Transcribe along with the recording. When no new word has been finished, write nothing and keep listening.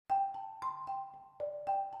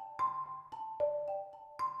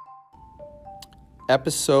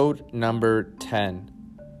episode number 10.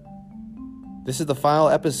 This is the final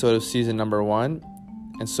episode of season number 1,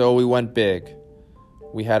 and so we went big.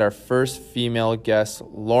 We had our first female guest,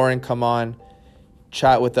 Lauren, come on,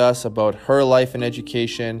 chat with us about her life in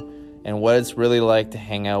education and what it's really like to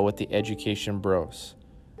hang out with the education bros.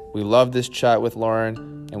 We love this chat with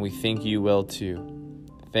Lauren, and we think you will too.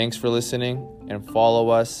 Thanks for listening, and follow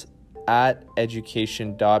us at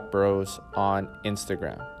education.bros on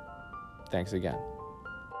Instagram. Thanks again.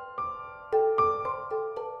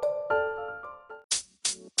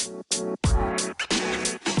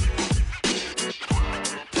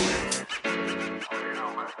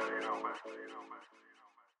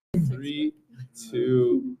 Three,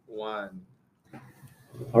 two, one.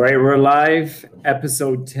 All right, we're live.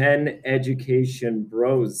 Episode 10, Education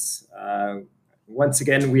Bros. Once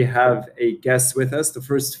again, we have a guest with us, the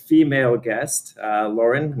first female guest.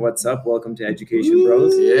 Lauren, what's up? Welcome to Education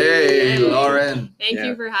Bros. Yay, Lauren. Thank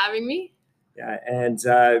you for having me. Yeah, and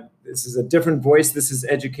this is a different voice. This is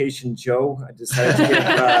Education Joe. I decided to give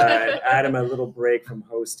Adam a little break from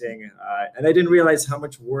hosting. And I didn't realize how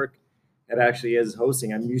much work it actually is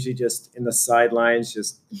hosting. I'm usually just in the sidelines,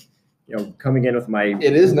 just coming in with my...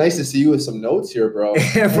 It is nice to see you with some notes here, bro.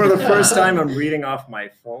 For the first time, I'm reading off my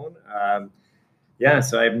phone.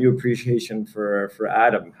 So I have new appreciation for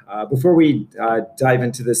Adam. Before we dive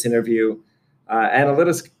into this interview,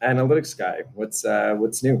 analytics guy,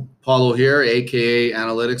 what's new? Paulo here, aka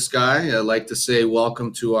Analytics Guy. I'd like to say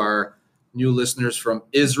welcome to our new listeners from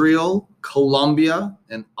Israel, Colombia,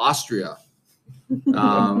 and Austria.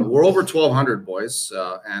 We're over 1,200 boys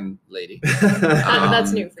and lady.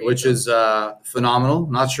 That's new for you. Which is phenomenal.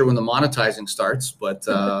 Not sure when the monetizing starts, but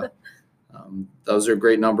those are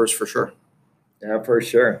great numbers for sure. Yeah, for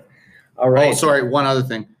sure. All right. Oh, sorry. One other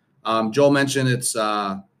thing. Joel mentioned it's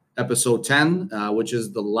episode 10, which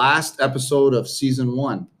is the last episode of season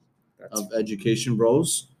 1 of Education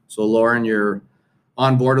Bros. So, Lauren, you're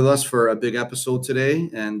on board with us for a big episode today,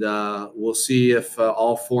 and we'll see if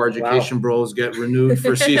all 4 Education Bros get renewed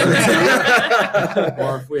for season 2,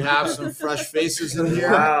 or if we have some fresh faces in here.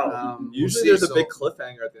 Usually there's a big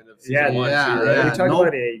cliffhanger at the end of season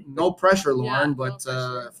 1. No pressure, Lauren, but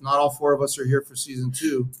if not all 4 of us are here for season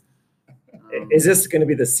 2. Is this going to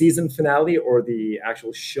be the season finale or the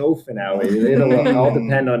actual show finale? It'll all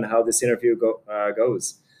depend on how this interview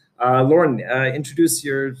goes. Lauren, introduce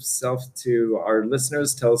yourself to our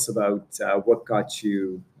listeners. Tell us about what got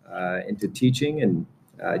you into teaching and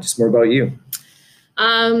just more about you.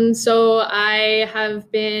 So I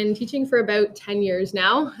have been teaching for about 10 years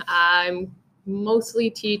now. I mostly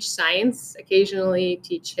teach science, occasionally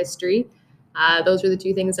teach history. Those were the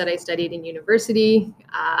 2 things that I studied in university.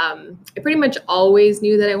 I pretty much always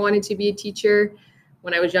knew that I wanted to be a teacher.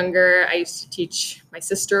 When I was younger, I used to teach my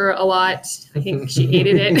sister a lot. I think she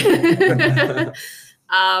hated it.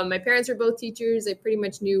 My parents were both teachers. I pretty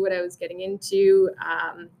much knew what I was getting into.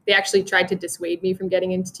 They actually tried to dissuade me from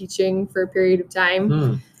getting into teaching for a period of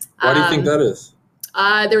time. Why do you think that is?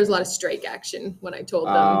 There was a lot of strike action when I told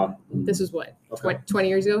them. This was 20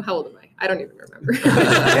 years ago? How old am I? I don't even remember.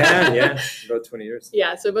 yeah, about 20 years.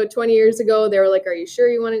 Yeah, so about 20 years ago, they were like, are you sure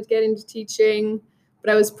you wanted to get into teaching? But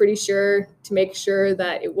I was pretty sure to make sure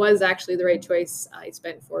that it was actually the right choice. I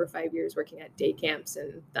spent 4 or 5 years working at day camps,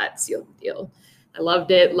 and that sealed the deal. I loved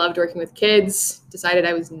it, loved working with kids, decided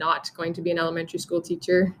I was not going to be an elementary school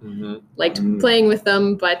teacher, liked playing with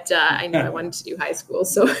them, but I knew I wanted to do high school.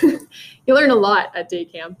 So you learn a lot at day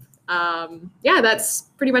camp. That's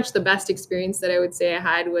pretty much the best experience that I would say I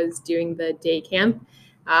had was doing the day camp.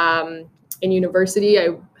 In university,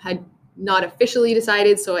 I had not officially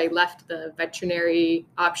decided, so I left the veterinary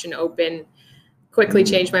option open, quickly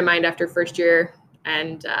changed my mind after first year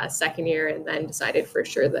and second year, and then decided for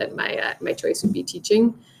sure that my choice would be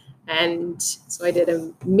teaching. And so I did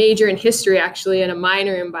a major in history, actually, and a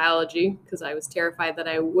minor in biology, because I was terrified that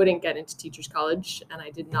I wouldn't get into teachers college, and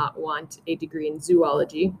I did not want a degree in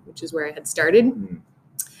zoology, which is where I had started.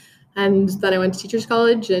 And then I went to teachers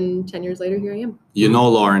college, and 10 years later, here I am.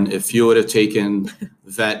 Lauren, if you would have taken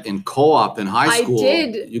vet in co-op in high school,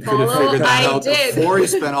 you could have figured that out before you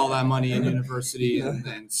spent all that money in university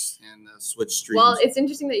and switch streams. Well, it's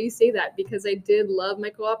interesting that you say that, because I did love my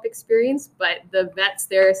co-op experience, but the vets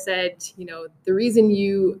there said, the reason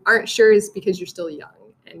you aren't sure is because you're still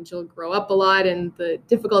young and you'll grow up a lot, and the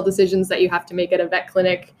difficult decisions that you have to make at a vet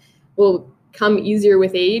clinic will come easier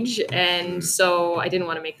with age. And so I didn't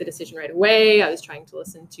want to make the decision right away. I was trying to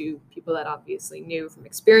listen to people that obviously knew from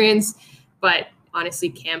experience, but honestly,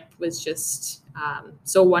 camp was just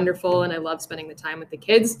so wonderful. And I love spending the time with the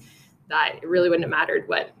kids that it really wouldn't have mattered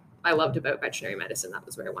what I loved about veterinary medicine. That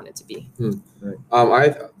was where I wanted to be.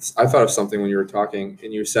 Right. I thought of something when you were talking,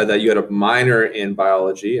 and you said that you had a minor in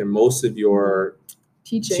biology, and most of your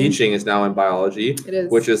teaching is now in biology. It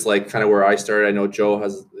is. Which is like kind of where I started. I know Joe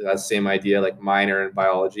has that same idea, like minor in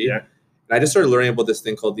biology. Yeah. And I just started learning about this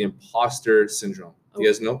thing called the imposter syndrome. Do you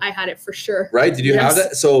guys know? I had it for sure. Right? Did you have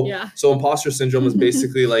that? So imposter syndrome is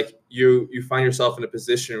basically like you find yourself in a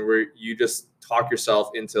position where you just talk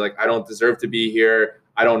yourself into like, I don't deserve to be here.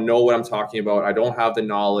 I don't know what I'm talking about. I don't have the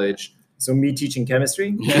knowledge. So me teaching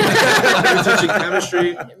chemistry? You're teaching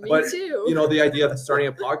chemistry. Me but, too. you know, the idea of starting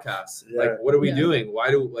a podcast, like, what are we doing?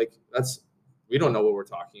 Why do, like, we don't know what we're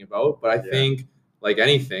talking about. But I think, like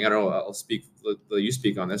anything, I don't know, you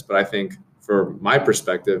speak on this, but I think for my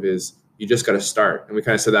perspective is you just got to start. And we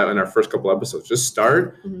kind of said that in our first couple episodes. Just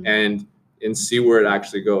start and see where it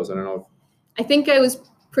actually goes. I don't know. I think I was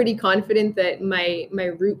pretty confident that my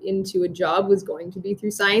route into a job was going to be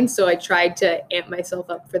through science. So I tried to amp myself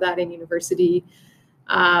up for that in university.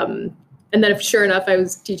 And then sure enough, I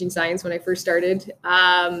was teaching science when I first started.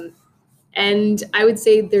 And I would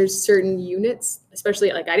say there's certain units,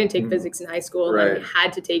 especially like I didn't take physics in high school. Right. And I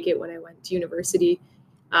had to take it when I went to university.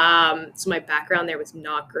 So my background there was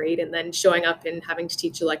not great. And then showing up and having to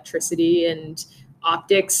teach electricity and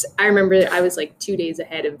optics, I remember I was like 2 days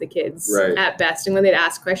ahead of the kids at best. And when they'd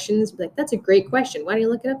ask questions, I'd be like, that's a great question. Why don't you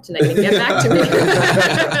look it up tonight and get back to me?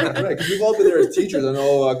 Right, because we've all been there as teachers. I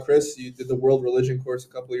know, Chris, you did the world religion course a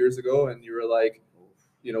couple of years ago, and you were like,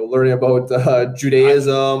 you know, learning about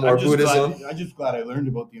Judaism or Buddhism. I'm just glad I learned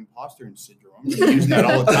about the imposter syndrome. I'm using that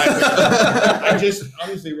all the time. I just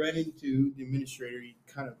honestly ran into the administrator. He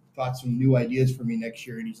kind of thought some new ideas for me next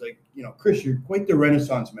year, and he's like, you know, Chris, you're quite the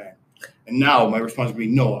Renaissance man. And now my response would be,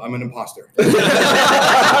 no, I'm an imposter. And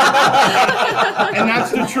that's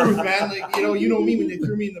the truth, man. Like, you know me, when they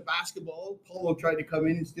threw me in the basketball, Paulo tried to come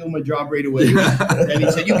in and steal my job right away. And he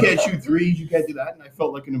said, you can't shoot threes, you can't do that. And I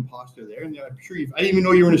felt like an imposter there. And I'm sure I didn't even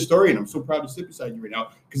know you were an historian. I'm so proud to sit beside you right now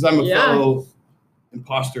because I'm a fellow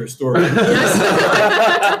imposter historian.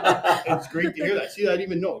 It's great to hear that. See, I didn't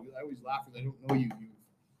even know. I always laugh because I don't know you.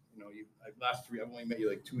 I've only met you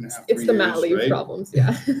like 2.5 years. It's the mat leave problems,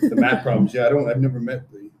 The mat problems, I've never met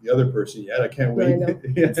the other person yet. I can't wait.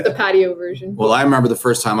 It's the patio version. Well, I remember the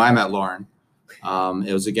first time I met Lauren.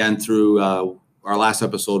 It was again through our last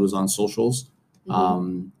episode was on socials,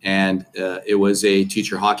 and it was a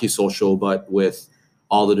teacher hockey social, but with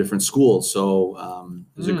all the different schools. So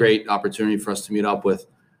it was a great opportunity for us to meet up with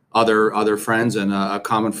other friends and a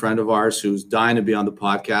common friend of ours who's dying to be on the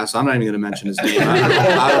podcast. I'm not even going to mention his name.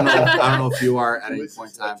 I don't know if you are at any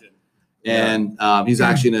point in time. And he's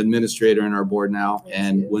actually an administrator in our board now. Yes,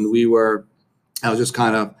 and when I was just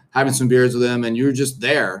kind of having some beers with him, and you were just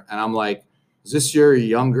there. And I'm like, is this your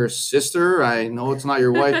younger sister? I know it's not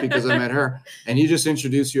your wife because I met her. And he just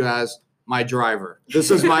introduced you as my driver.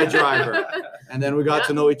 This is my driver. And then we got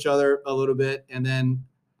to know each other a little bit. And then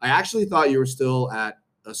I actually thought you were still at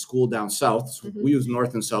a school down south. So we use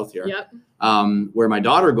north and south here, where my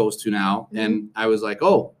daughter goes to now. And I was like,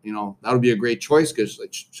 oh, you know, that would be a great choice because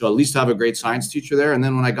like, she'll at least have a great science teacher there. And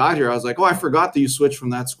then when I got here, I was like, oh, I forgot that you switched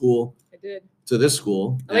from that school to this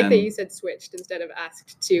school. I like that you said switched instead of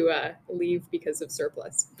asked to leave because of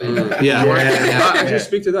surplus. I just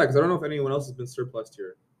speak to that because I don't know if anyone else has been surplused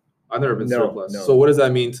here. I've never been surplus. No. So what does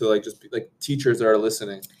that mean to like just like teachers that are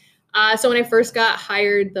listening? So when I first got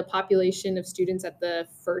hired, the population of students at the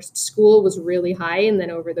first school was really high. And then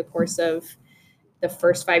over the course of the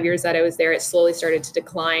first 5 years that I was there, it slowly started to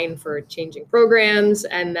decline for changing programs.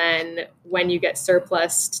 And then when you get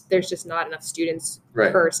surplused, there's just not enough students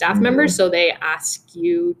per staff member. So they ask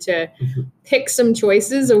you to pick some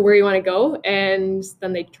choices of where you want to go. And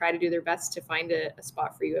then they try to do their best to find a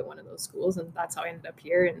spot for you at one of those schools. And that's how I ended up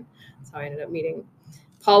here. And that's how I ended up meeting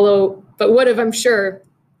Paulo, but would have, I'm sure,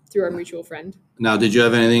 through our mutual friend. Now, did you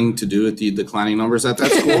have anything to do with the declining numbers at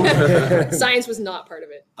that school? Science was not part of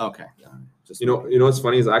it. Okay. You know what's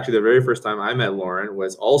funny is actually the very first time I met Lauren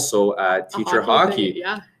was also at teacher hockey.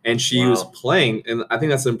 And she was playing, and I think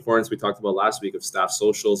that's the importance we talked about last week of staff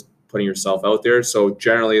socials, putting yourself out there. So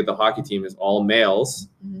generally the hockey team is all males.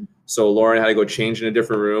 So Lauren had to go change in a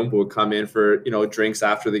different room, but would come in for, you know, drinks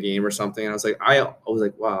after the game or something. And I was like,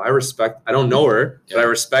 wow, I don't know her, but I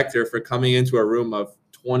respect her for coming into a room of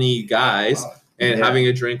 20 guys and having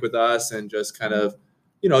a drink with us and just kind of,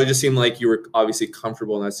 you know, it just seemed like you were obviously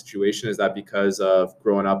comfortable in that situation. Is that because of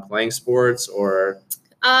growing up playing sports or?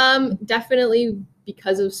 Definitely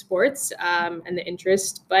because of sports and the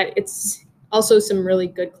interest, but it's also some really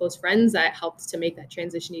good close friends that helped to make that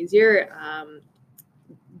transition easier.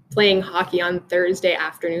 playing hockey on Thursday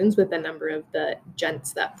afternoons with a number of the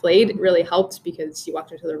gents that played really helped, because you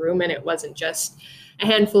walked into the room and it wasn't just a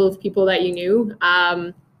handful of people that you knew.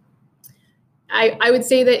 I would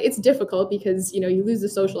say that it's difficult because, you lose the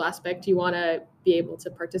social aspect. You want to be able to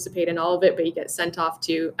participate in all of it, but you get sent off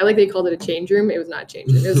to, I like they called it a change room. It was not a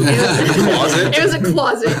change room. It was a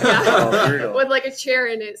closet, yeah, with like a chair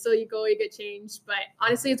in it. So you go, you get changed. But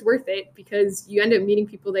honestly, it's worth it because you end up meeting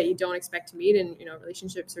people that you don't expect to meet. And,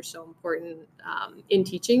 relationships are so important in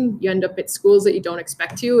teaching. You end up at schools that you don't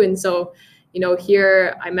expect to. And so,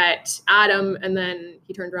 here I met Adam, and then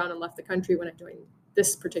he turned around and left the country when I joined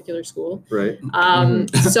this particular school. Right.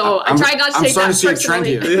 So I tried not to take that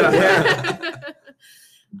personally.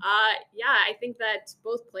 I think that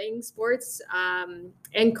both playing sports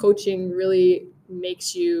and coaching really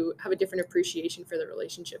makes you have a different appreciation for the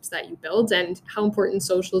relationships that you build and how important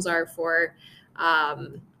socials are for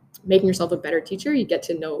making yourself a better teacher. You get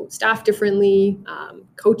to know staff differently.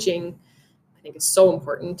 Coaching, I think, is so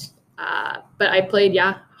important. But I played,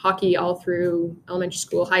 hockey all through elementary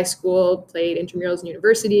school, high school, played intramurals in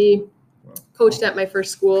university, coached at my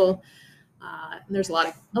first school. And there's a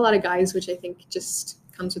lot of guys, which I think just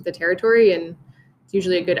comes with the territory, and it's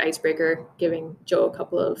usually a good icebreaker, giving Joe a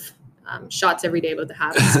couple of shots every day about the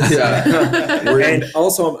habits. And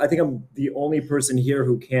also, I think I'm the only person here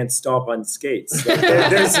who can't stop on skates. So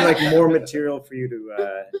there's more material for you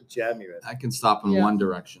to jab me with. I can stop in one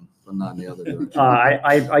direction, but not in the other direction.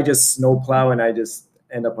 I just snowplow and I just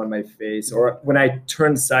end up on my face, or when I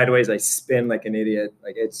turn sideways, I spin like an idiot.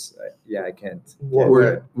 Like it's, I can't.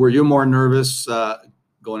 Were you more nervous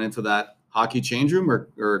going into that hockey change room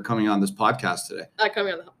or coming on this podcast today?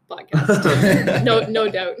 Coming on the podcast. No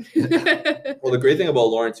doubt. Well, the great thing about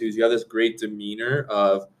Lauren too is you have this great demeanor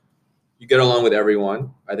of you get along with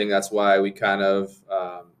everyone. I think that's why we kind of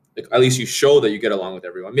at least you show that you get along with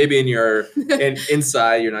everyone. Maybe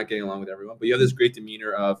inside you're not getting along with everyone, but you have this great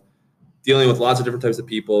demeanor of dealing with lots of different types of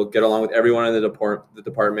people, get along with everyone in the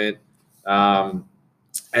department. I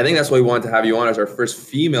think that's why we wanted to have you on as our first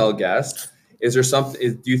female guest. Is there something,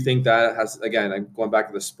 do you think that has, again, I'm going back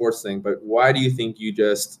to the sports thing, but why do you think you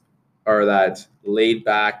just are that laid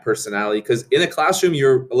back personality? Because in a classroom,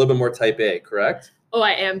 you're a little bit more type A, correct? Oh,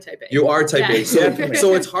 I am type A. You are type A.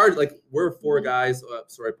 So it's hard. Like we're four guys.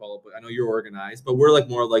 Sorry, Paula, but I know you're organized, but we're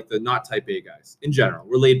more like the not type A guys in general.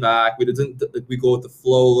 We're laid back. We go with the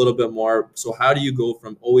flow a little bit more. So how do you go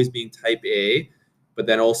from always being type A, but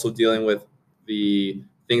then also dealing with the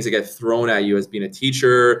things that get thrown at you as being a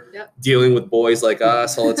teacher, dealing with boys like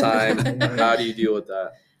us all the time? How do you deal with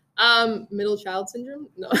that? Middle child syndrome?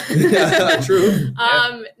 No. True.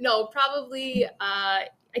 No, probably.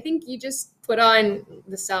 I think you just put on,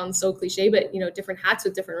 this sounds so cliche, but different hats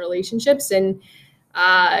with different relationships. And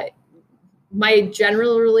my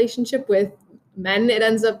general relationship with men, it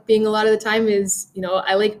ends up being a lot of the time is,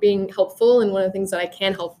 I like being helpful. And one of the things that I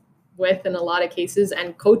can help with in a lot of cases,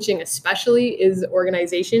 and coaching especially, is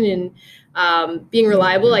organization and being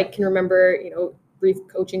reliable. I can remember, brief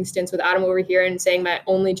coaching stints with Adam over here and saying my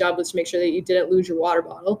only job was to make sure that you didn't lose your water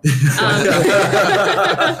bottle.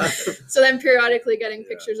 So then periodically getting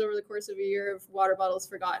pictures over the course of a year of water bottles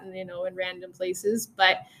forgotten, in random places.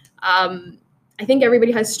 But I think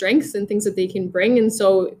everybody has strengths and things that they can bring. And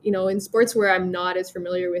so, in sports where I'm not as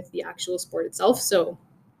familiar with the actual sport itself, so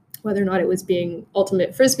whether or not it was being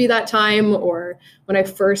ultimate frisbee that time, or when I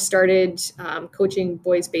first started coaching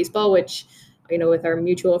boys baseball, which with our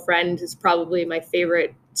mutual friend is probably my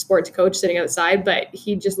favorite sport to coach, sitting outside, but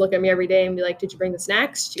he'd just look at me every day and be like, did you bring the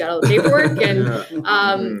snacks? Did you got all the paperwork? And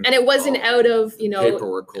and it wasn't out of,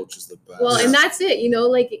 paperwork coach is the best. Well, and that's it,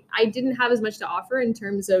 I didn't have as much to offer in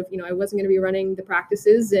terms of, I wasn't going to be running the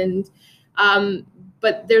practices, and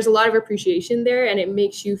but there's a lot of appreciation there, and it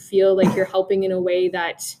makes you feel like you're helping in a way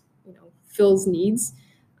that, fills needs.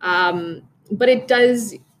 But it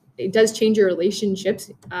does change your relationships.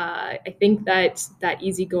 I think that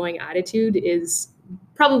easygoing attitude is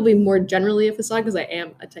probably more generally a facade, because I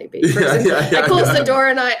am a type A person. I close the door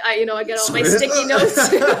and I get all my sticky notes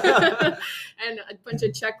and a bunch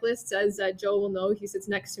of checklists, as Joe will know. He sits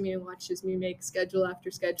next to me and watches me make schedule after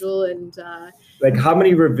schedule. And how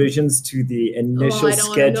many revisions to the initial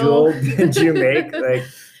schedule did you make?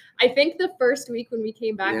 I think the first week when we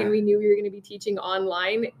came back and we knew we were going to be teaching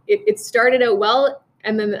online, it started out well.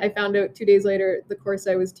 And then I found out 2 days later, the course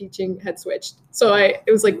I was teaching had switched. So it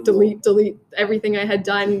was like delete everything I had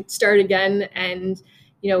done, start again. And,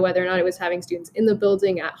 whether or not it was having students in the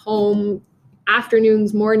building, at home,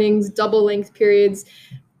 afternoons, mornings, double length periods.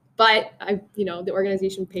 But the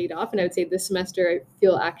organization paid off. And I would say this semester, I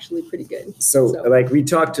feel actually pretty good. So we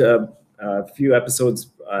talked a few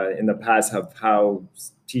episodes in the past of how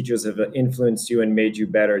teachers have influenced you and made you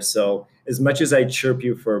better. So as much as I chirp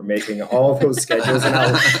you for making all those schedules, and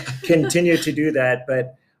I'll continue to do that,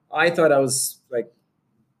 but I thought I was like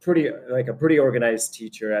a pretty organized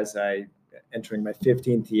teacher as I entering my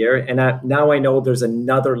 15th year. And now I know there's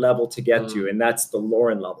another level to get to, and that's the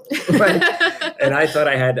Lauren level. Right? And I thought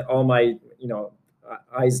I had all my,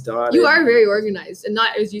 I's dotted. You are very organized, and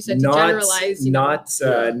not, as you said, to generalize. Not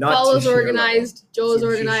Paula's organized. Joe's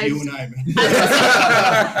organized. You and I,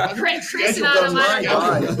 man. Chris and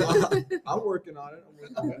Adam. I'm working on it.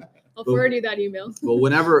 I'll forward you that email. Well,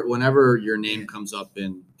 whenever your name comes up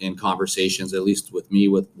in conversations, at least with me,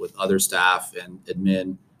 with other staff and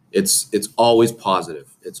admin, it's always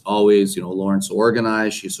positive. It's always, Lauren's so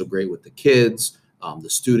organized. She's so great with the kids. The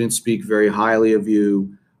students speak very highly of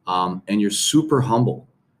you. And you're super humble.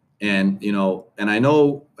 And, and I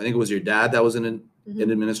think it was your dad that was an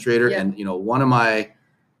administrator. Yeah. And, one of my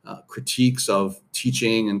critiques of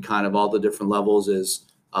teaching and kind of all the different levels is,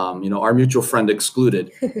 our mutual friend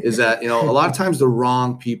excluded, is that, a lot of times the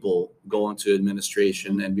wrong people go into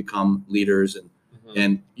administration and become leaders,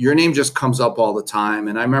 and your name just comes up all the time.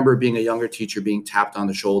 And I remember being a younger teacher being tapped on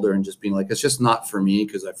the shoulder and just being like, it's just not for me,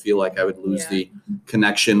 because I feel like I would lose the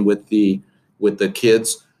connection with the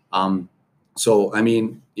kids. So, I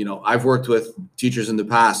mean, I've worked with teachers in the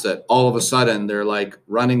past that all of a sudden they're like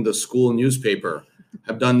running the school newspaper,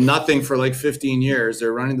 have done nothing for like 15 years.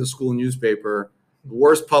 They're running the school newspaper, the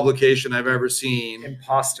worst publication I've ever seen.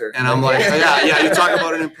 Imposter. And I'm like, yeah, you talk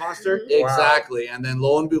about an imposter? Wow. Exactly. And then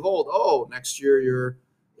lo and behold, next year you're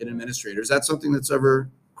an administrator. Is that something that's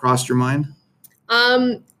ever crossed your mind?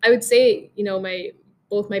 I would say,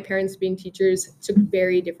 both my parents being teachers took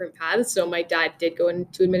very different paths. So my dad did go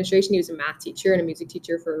into administration. He was a math teacher and a music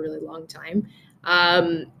teacher for a really long time.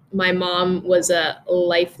 My mom was a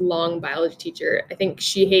lifelong biology teacher. I think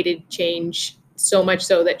she hated change so much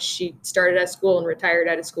so that she started at school and retired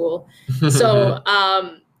out of school. So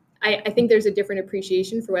I think there's a different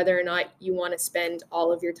appreciation for whether or not you want to spend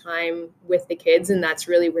all of your time with the kids, and that's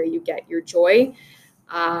really where you get your joy.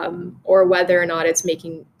 Or whether or not it's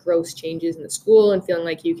making gross changes in the school and feeling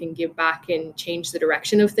like you can give back and change the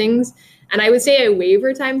direction of things. And I would say I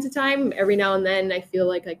waver time to time. Every now and then I feel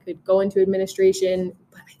like I could go into administration,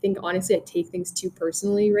 but I think honestly I take things too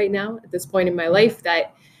personally right now at this point in my life,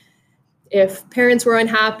 that if parents were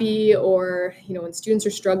unhappy or, when students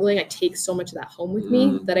are struggling, I take so much of that home with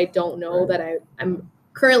me that I don't know that I'm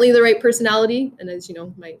currently the right personality. And as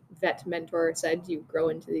my vet mentor said, you grow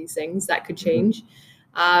into these things that could change.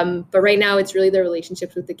 But right now it's really the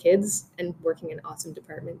relationships with the kids and working in awesome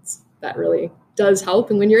departments that really does help.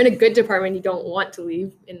 And when you're in a good department, you don't want to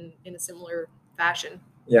leave in a similar fashion.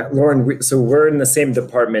 Yeah, Lauren, so we're in the same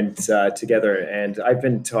department together, and I've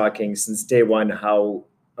been talking since day one how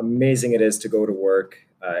amazing it is to go to work.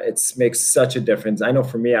 It makes such a difference. I know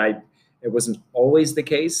for me, it wasn't always the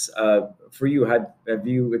case. For you, have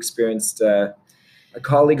you experienced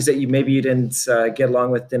colleagues that you didn't get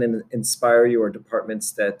along with, didn't inspire you, or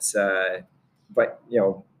departments that,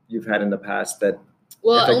 you've had in the past that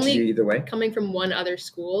affected you either way? Coming from one other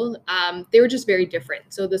school, they were just very different.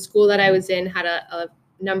 So the school that I was in had a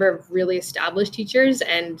number of really established teachers,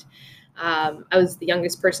 and I was the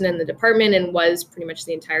youngest person in the department and was pretty much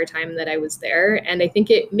the entire time that I was there. And I think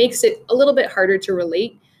it makes it a little bit harder to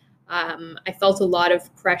relate. I felt a lot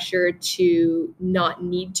of pressure to not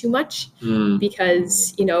need too much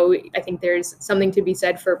because, I think there's something to be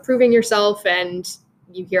said for proving yourself, and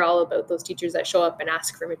you hear all about those teachers that show up and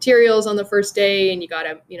ask for materials on the first day, and you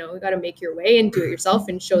gotta make your way and do it yourself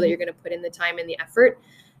and show that you're going to put in the time and the effort.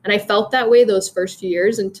 And I felt that way those first few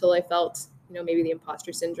years until I felt, maybe the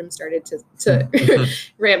imposter syndrome started to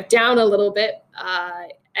ramp down a little bit.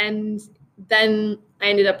 And then I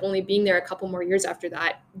ended up only being there a couple more years after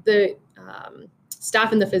that. The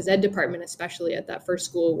staff in the phys ed department, especially at that first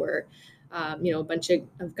school, were, a bunch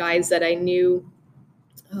of guys that I knew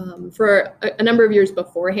for a number of years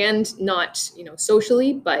beforehand, not,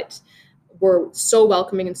 socially, but were so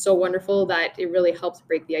welcoming and so wonderful that it really helped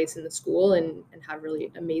break the ice in the school and have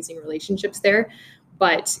really amazing relationships there.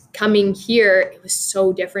 But coming here, it was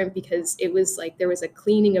so different because it was like there was a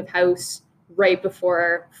cleaning of house right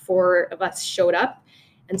before 4 of us showed up.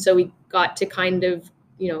 And so we got to kind of,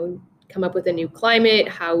 come up with a new climate,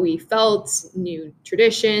 how we felt, new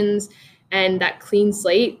traditions, and that clean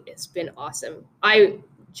slate has been awesome.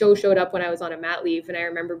 Joe showed up when I was on a mat leave, and I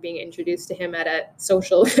remember being introduced to him at a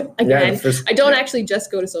social. Again, I don't actually just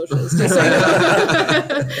go to socials. Just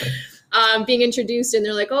being introduced, and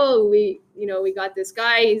they're like, "Oh, we got this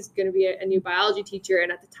guy. He's going to be a new biology teacher."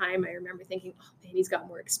 And at the time, I remember thinking, "Oh he's got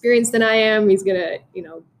more experience than I am. He's going to,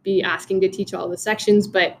 be asking to teach all the sections,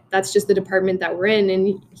 but that's just the department that we're in.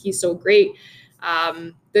 And he's so great.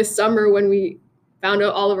 This summer, when we found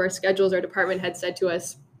out all of our schedules, our department had said to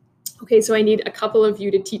us, okay, so I need a couple of you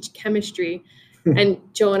to teach chemistry. And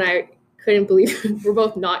Joe and I couldn't believe we're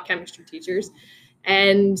both not chemistry teachers.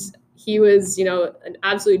 And he was, an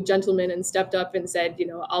absolute gentleman and stepped up and said,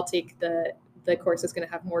 I'll take the course that's going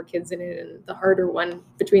to have more kids in it and the harder one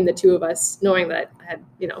between the two of us, knowing that I had,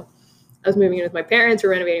 I was moving in with my parents,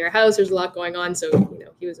 we're renovating our house. There's a lot going on. So,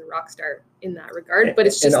 he was a rock star in that regard, but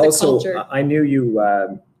it's just and the also, culture. I knew you,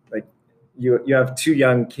 you have 2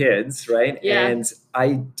 young kids, right? Yeah. And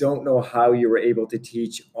I don't know how you were able to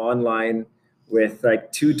teach online with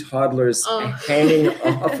 2 toddlers hanging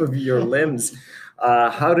off of your limbs.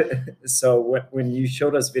 So when you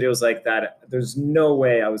showed us videos like that, there's no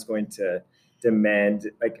way I was going to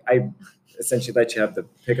demand, I essentially let you have the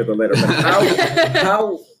pick of the litter. But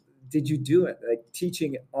how did you do it?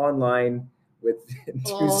 Teaching online with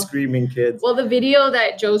 2 screaming kids. Well, the video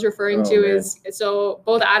that Joe's referring to is, so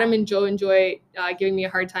both Adam and Joe enjoy giving me a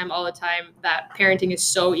hard time all the time that parenting is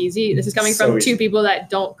so easy. This is coming from 2 people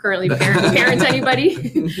that don't currently parent anybody.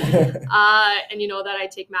 And that I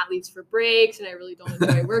take mat leaves for breaks and I really don't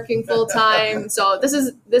enjoy working full time. So this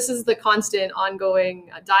is the constant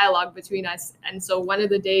ongoing dialogue between us. And so one of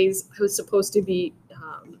the days I was supposed to be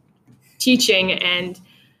teaching, and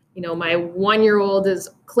my 1-year-old is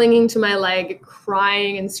clinging to my leg,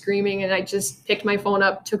 crying and screaming. And I just picked my phone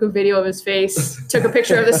up, took a video of his face, took a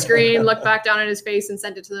picture of the screen, looked back down at his face and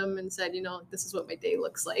sent it to them and said, this is what my day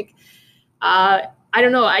looks like. I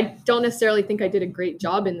don't know. I don't necessarily think I did a great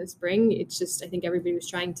job in the spring. It's just, I think everybody was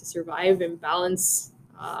trying to survive and balance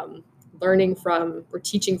learning from or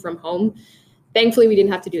teaching from home. Thankfully, we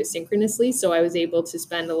didn't have to do it synchronously, so I was able to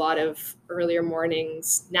spend a lot of earlier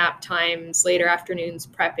mornings, nap times, later afternoons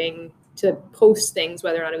prepping to post things,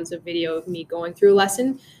 whether or not it was a video of me going through a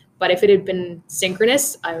lesson. But if it had been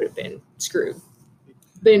synchronous, I would have been screwed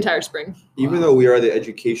the entire spring. Even though we are the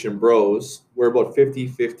education bros, we're about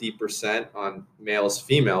 50% on males,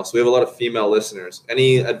 females. So we have a lot of female listeners.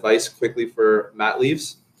 Any advice quickly for mat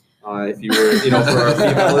leaves? If you were, for our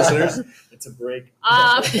female listeners? It's a break.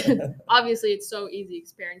 Obviously, it's so easy.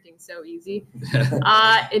 Parenting's so easy.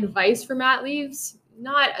 Advice for mat leaves?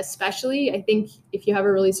 Not especially. I think if you have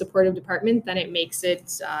a really supportive department, then it makes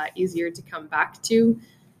it easier to come back to.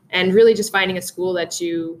 And really just finding a school that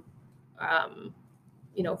you,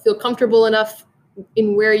 feel comfortable enough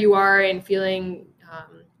in where you are and feeling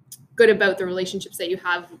good about the relationships that you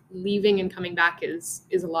have. Leaving and coming back is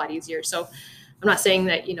a lot easier. So I'm not saying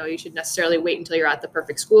that, you should necessarily wait until you're at the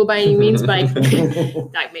perfect school by any means, but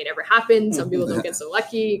that may never happen. Some people don't get so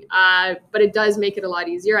lucky, but it does make it a lot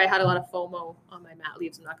easier. I had a lot of FOMO on my mat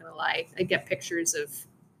leaves. I'm not going to lie. I get pictures of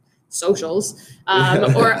socials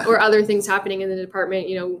or other things happening in the department.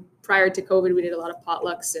 Prior to COVID, we did a lot of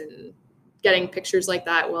potlucks and getting pictures like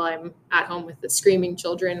that while I'm at home with the screaming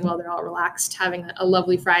children while they're all relaxed, having a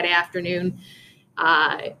lovely Friday afternoon.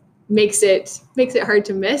 Makes it hard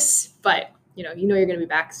to miss, but you're going to be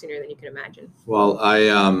back sooner than you can imagine. Well,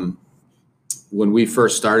 when we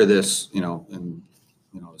first started this,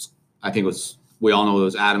 I think we all know it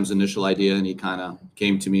was Adam's initial idea, and he kind of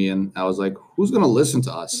came to me, and I was like, who's going to listen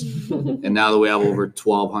to us? And now that we have over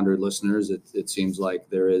 1,200 listeners, it seems like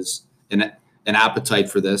there is an appetite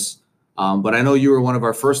for this. But I know you were one of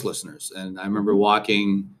our first listeners, and I remember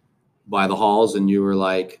walking by the halls, and you were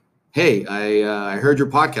like, hey, I heard your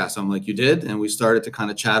podcast. I'm like, you did? And we started to kind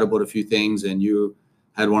of chat about a few things, and you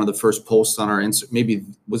had one of the first posts on our Instagram. Maybe,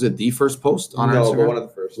 was it the first post on our Instagram? No, one of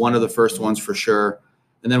the first. One of the first ones for sure.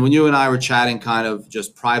 And then when you and I were chatting kind of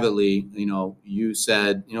just privately, you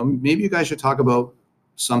said, maybe you guys should talk about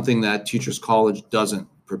something that Teachers College doesn't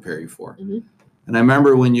prepare you for. Mm-hmm. And I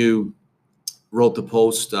remember when you wrote the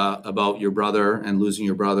post about your brother and losing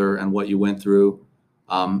your brother and what you went through,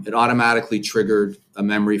 it automatically triggered a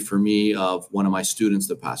memory for me of one of my students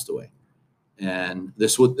that passed away. And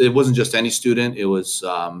it wasn't just any student. It was,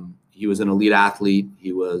 he was an elite athlete.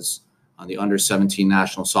 He was on the under 17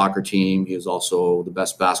 national soccer team. He was also the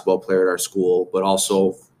best basketball player at our school, but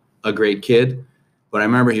also a great kid. But I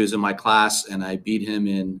remember he was in my class and I beat him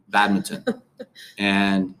in badminton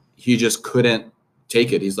and he just couldn't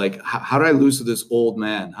take it. He's like, how did I lose to this old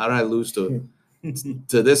man? How did I lose to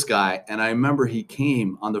this guy? And I remember he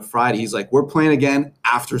came on the Friday. He's like, we're playing again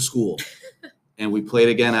after school. And we played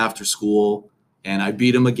again after school and I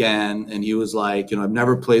beat him again. And he was like, I've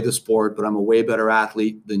never played the sport, but I'm a way better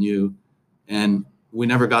athlete than you. And we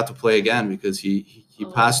never got to play again because he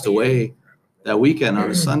passed away that weekend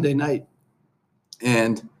on a Sunday night.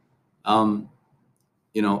 And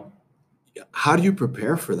how do you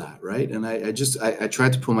prepare for that, right? And I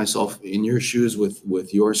tried to put myself in your shoes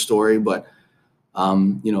with your story, but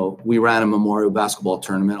we ran a Memorial basketball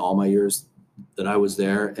tournament all my years that I was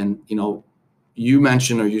there, and you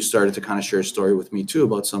mentioned, or you started to kind of share a story with me too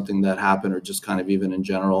about something that happened, or just kind of even in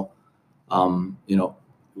general.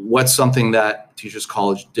 What's something that Teachers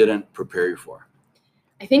College didn't prepare you for?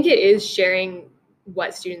 I think it is sharing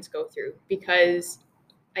what students go through, because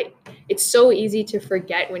it's so easy to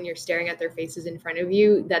forget when you're staring at their faces in front of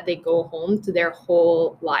you that they go home to their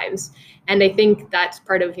whole lives. And I think that's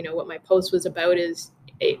part of, what my post was about, is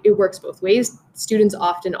it works both ways. Students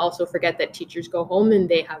often also forget that teachers go home and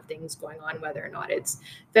they have things going on, whether or not it's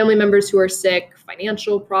family members who are sick,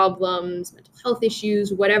 financial problems, mental health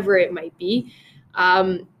issues, whatever it might be.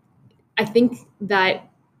 I think that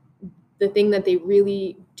the thing that they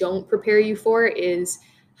really don't prepare you for is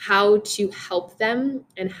how to help them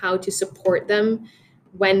and how to support them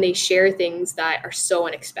when they share things that are so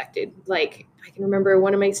unexpected. Like, I can remember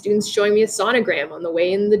one of my students showing me a sonogram on the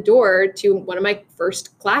way in the door to one of my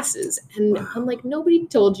first classes. And I'm like, nobody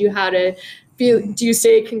told you how to feel. Do you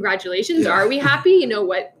say congratulations? Are we happy? You know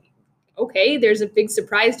what? Okay, there's a big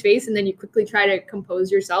surprised face, and then you quickly try to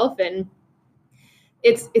compose yourself. And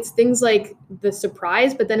it's things like the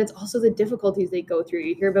surprise, but then it's also the difficulties they go through.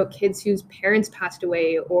 You hear about kids whose parents passed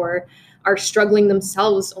away or are struggling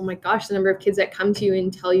themselves. Oh my gosh, the number of kids that come to you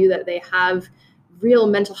and tell you that they have real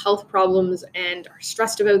mental health problems and are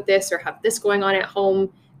stressed about this or have this going on at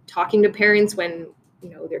home, talking to parents when,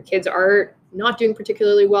 their kids are not doing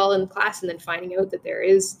particularly well in class, and then finding out that there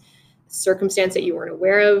is a circumstance that you weren't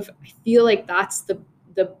aware of. I feel like that's the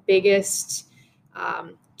biggest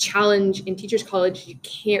challenge in Teachers College. You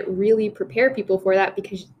can't really prepare people for that,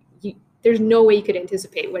 because there's no way you could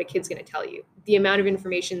anticipate what a kid's going to tell you. The amount of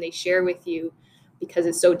information they share with you, because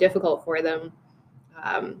it's so difficult for them.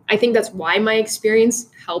 I think that's why my experience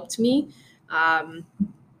helped me. And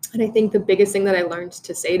I think the biggest thing that I learned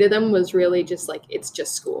to say to them was really just like, it's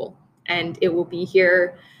just school, and it will be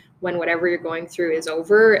here when whatever you're going through is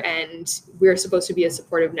over. And we're supposed to be a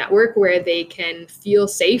supportive network where they can feel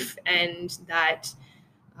safe, and that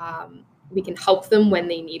we can help them when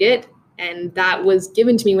they need it. And that was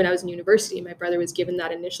given to me when I was in university. My brother was given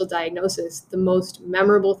that initial diagnosis. The most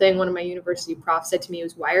memorable thing one of my university profs said to me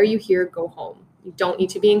was, "Why are you here? Go home. You don't need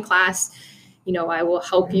to be in class. I will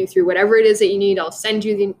help you through whatever it is that you need. I'll send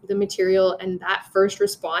you the material." And that first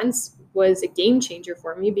response was a game changer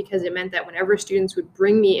for me, because it meant that whenever students would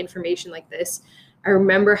bring me information like this, I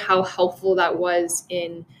remember how helpful that was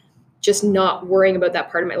in just not worrying about that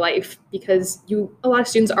part of my life, because a lot of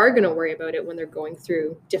students are going to worry about it when they're going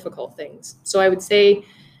through difficult things. So I would say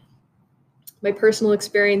my personal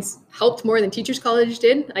experience helped more than Teachers College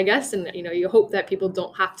did, I guess. And, you hope that people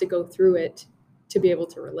don't have to go through it to be able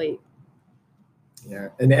to relate. Yeah.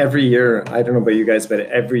 And every year, I don't know about you guys, but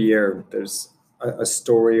every year there's a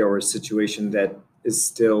story or a situation that is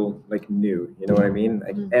still like new. You know what I mean?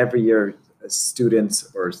 Like every year,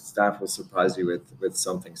 students or staff will surprise you with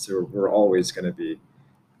something. So we're always going to be,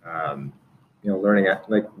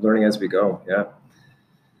 learning as we go. Yeah.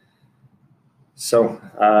 So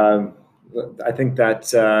I think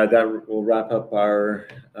that will wrap up our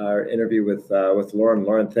interview with Lauren.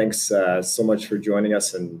 Lauren, thanks so much for joining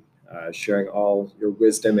us and sharing all your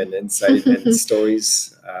wisdom and insight and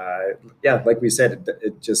stories. Like we said,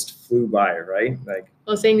 it just flew by, right? Like,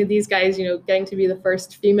 I was saying to these guys, getting to be the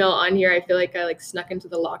first female on here, I feel like I snuck into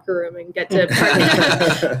the locker room and get to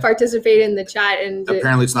participate in the chat. And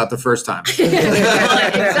apparently it's not the first time.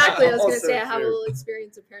 Exactly. I was going to say I have a little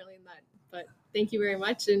experience apparently in that, but thank you very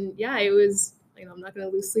much. And yeah, it was, I'm not going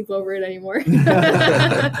to lose sleep over it anymore.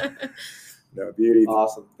 No, beauty.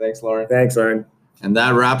 Awesome. Thanks, Lauren. Thanks, Lauren. And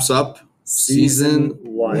that wraps up season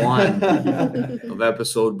one of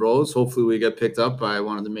Episode Bros. Hopefully we get picked up by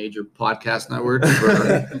one of the major podcast networks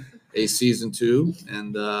for a season 2.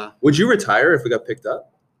 And would you retire if we got picked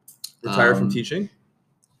up? Retire from teaching?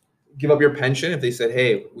 Give up your pension if they said,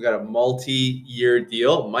 "Hey, we got a multi-year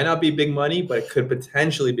deal. Might not be big money, but it could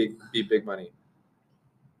potentially be big money."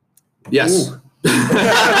 Yes. No,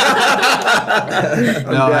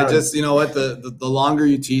 I just, the longer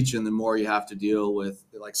you teach and the more you have to deal with,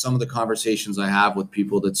 like, some of the conversations I have with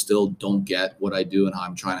people that still don't get what I do and how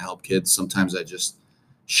I'm trying to help kids. Sometimes I just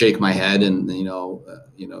shake my head, and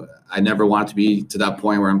I never want it to be to that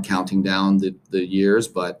point where I'm counting down the years.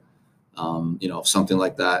 But if something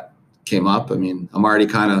like that came up, I'm already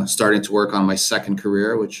kind of starting to work on my second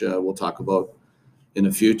career, which we'll talk about in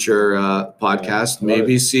a future podcast,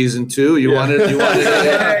 maybe season 2. You wanted a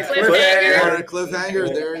cliffhanger.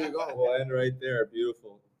 There you go. We'll end right there.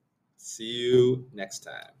 Beautiful. See you next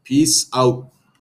time. Peace out.